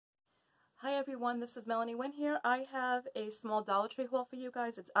Hi everyone, this is Melanie Wynn here. I have a small Dollar Tree haul for you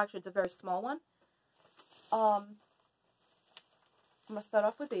guys. It's a very small one. I'm going to start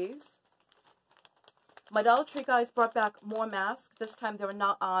off with these. My Dollar Tree guys brought back more masks. This time they were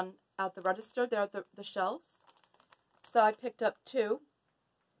not at the register, they're at the shelves. So I picked up two,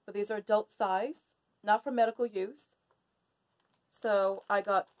 but these are adult size, not for medical use. So I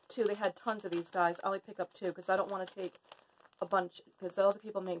got two. They had tons of these guys. I only pick up two because I don't want to take a bunch because other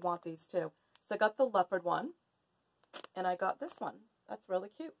people may want these too. So I got the leopard one and I got this one. That's really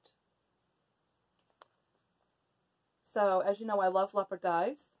cute. So as you know, I love leopard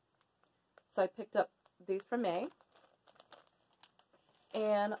guys. So I picked up these for May.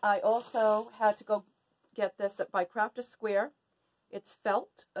 And I also had to go get this by Crafter Square. It's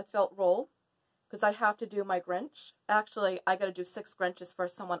a felt roll, because I have to do my Grinch. Actually, I got to do 6 Grinches for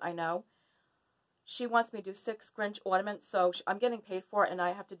someone I know. She wants me to do 6 Grinch ornaments, so I'm getting paid for it, and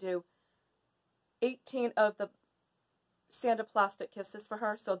I have to do 18 of the Santa plastic kisses for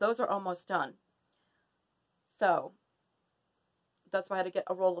her, so those are almost done. So that's why I had to get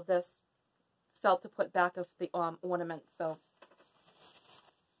a roll of this felt to put back of the ornament. So,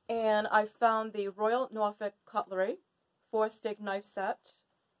 and I found the Royal Norfolk Cutlery 4-steak knife set,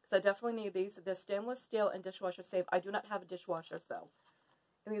 because I definitely need these. They're stainless steel and dishwasher safe. I do not have a dishwasher, so.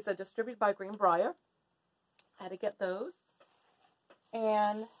 And these are distributed by Greenbrier. I had to get those.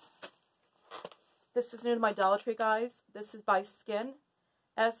 And this is new to my Dollar Tree, guys. This is by Skyn,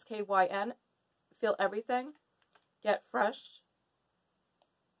 S-K-Y-N. Feel everything. Get fresh.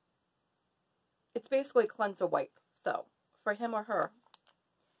 It's basically a cleanser wipe, so for him or her.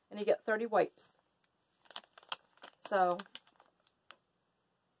 And you get 30 wipes. So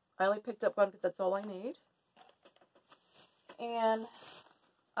I only picked up one because that's all I need. And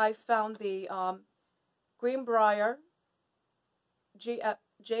I found the Greenbrier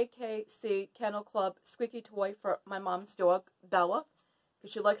JKC Kennel Club squeaky toy for my mom's dog, Bella,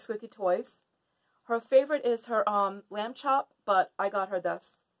 because she likes squeaky toys. Her favorite is her lamb chop, but I got her this.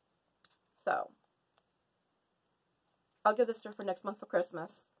 So I'll give this to her for next month for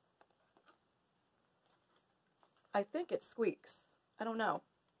Christmas. I think it squeaks. I don't know.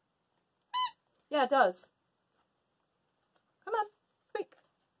 Yeah, it does. Come on, squeak.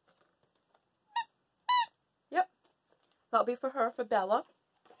 Yep. That'll be for her, for Bella,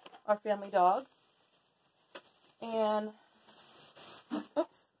 our family dog. And,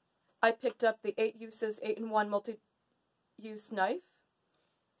 oops, I picked up the 8 uses, 8-in-1 multi-use knife,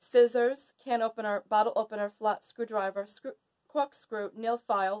 scissors, can opener, bottle opener, flat screwdriver, corkscrew, nail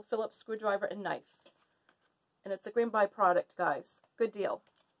file, Phillips screwdriver, and knife. And it's a Greenbrier product, guys. Good deal.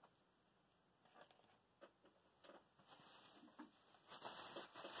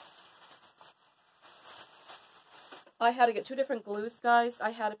 I had to get 2 different glues, guys. I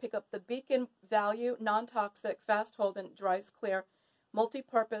had to pick up the Beacon Value Non-Toxic Fast Holding Dries Clear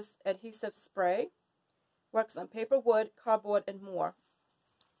Multi-Purpose Adhesive Spray. Works on paper, wood, cardboard, and more.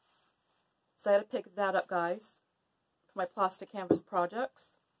 So I had to pick that up, guys, for my plastic canvas projects.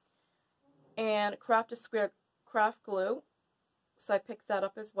 And Crafter Square Craft Glue. So I picked that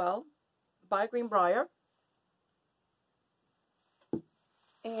up as well, by Greenbrier.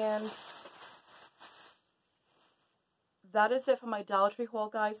 And that is it for my Dollar Tree haul,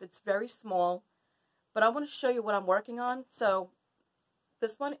 guys. It's very small, but I want to show you what I'm working on. So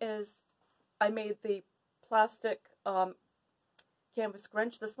this one is, I made the plastic canvas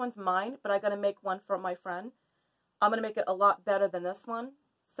Grinch. This one's mine, but I got to make one for my friend. I'm going to make it a lot better than this one.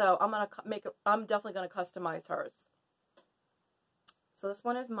 So I'm definitely going to customize hers. So this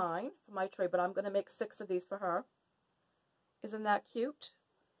one is mine for my tray, but I'm going to make 6 of these for her. Isn't that cute?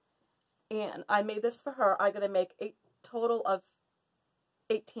 And I made this for her. I'm going to make a total of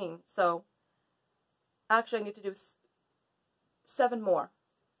 18. So actually I need to do 7 more.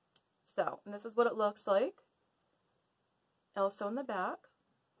 So, and this is what it looks like. Also in the back.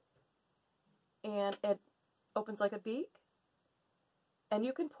 And it opens like a beak. And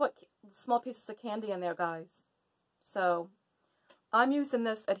you can put small pieces of candy in there, guys. So I'm using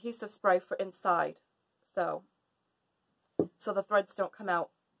this adhesive spray for inside. So the threads don't come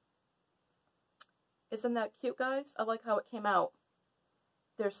out. Isn't that cute, guys? I like how it came out.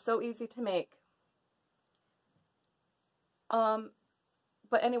 They're so easy to make. But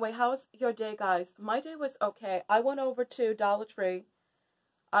anyway, how's your day, guys? My day was okay. I went over to Dollar Tree.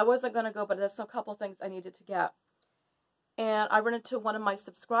 I wasn't going to go, but there's a couple things I needed to get. And I ran into one of my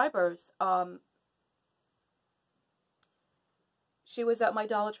subscribers. She was at my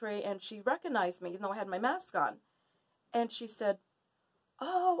Dollar Tree, and she recognized me, even though I had my mask on. And she said,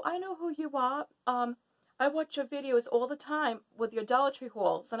 "Oh, I know who you are. I watch your videos all the time with your Dollar Tree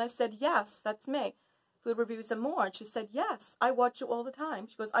hauls. And I said, yes, that's me. Food reviews and more. And she said, yes, I watch you all the time.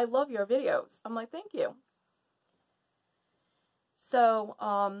 She goes, I love your videos. I'm like, thank you. So,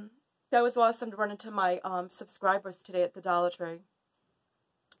 that was awesome to run into my subscribers today at the Dollar Tree.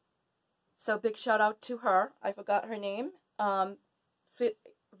 So, big shout out to her. I forgot her name. Sweet,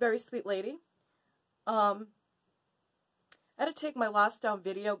 very sweet lady. I had to take my last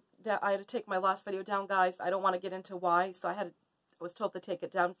video down, guys. I don't want to get into why. So, I was told to take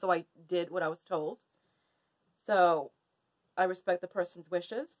it down, so I did what I was told. So, I respect the person's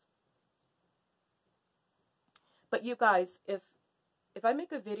wishes. But you guys, if I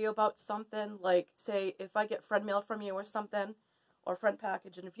make a video about something, like, say, if I get friend mail from you or something, or friend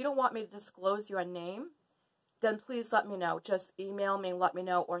package, and if you don't want me to disclose your name, then please let me know. Just email me and let me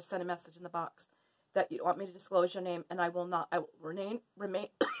know, or send a message in the box that you don't want me to disclose your name, and I will remain,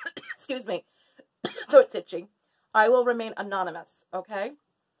 excuse me, throat's itchy. I will remain anonymous, okay?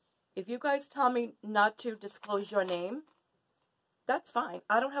 If you guys tell me not to disclose your name, that's fine.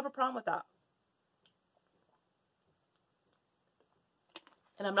 I don't have a problem with that.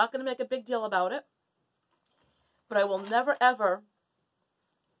 And I'm not going to make a big deal about it. But I will never, ever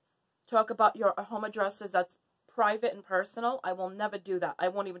talk about your home addresses. That's private and personal. I will never do that. I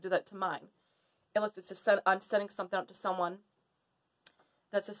won't even do that to mine. Unless it's just I'm sending something out to someone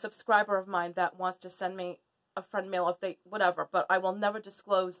that's a subscriber of mine that wants to send me a friend mail, if they, whatever. But I will never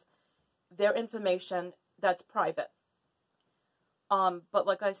disclose their information. That's private. But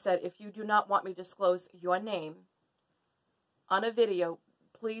like I said, if you do not want me to disclose your name on a video,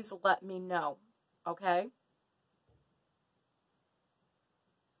 please let me know, okay?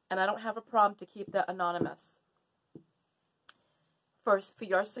 And I don't have a problem to keep that anonymous. First, for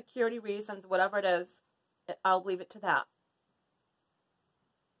your security reasons, whatever it is, I'll leave it to that.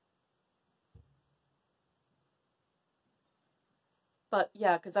 But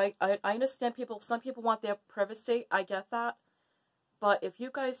yeah, because I understand some people want their privacy. I get that. But if you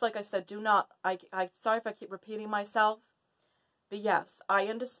guys, like I said, do not, I'm sorry if I keep repeating myself. But yes, I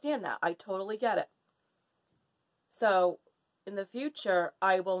understand that. I totally get it. So, in the future,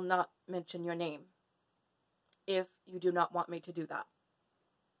 I will not mention your name if you do not want me to do that.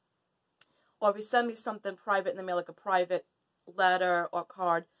 Or if you send me something private in the mail, like a private letter or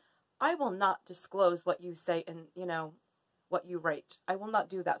card, I will not disclose what you say and, you know, what you rate. I will not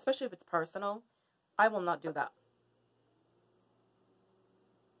do that, especially if it's personal. I will not do that.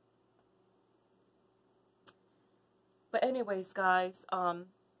 But anyways, guys,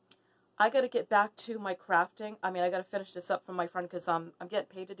 I got to get back to my crafting. I mean, I got to finish this up for my friend because I'm getting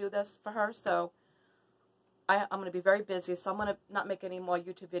paid to do this for her. So I'm going to be very busy. So I'm going to not make any more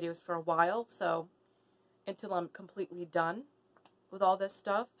YouTube videos for a while. So until I'm completely done with all this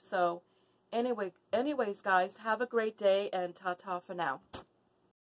stuff. So anyways, guys, have a great day and ta-ta for now.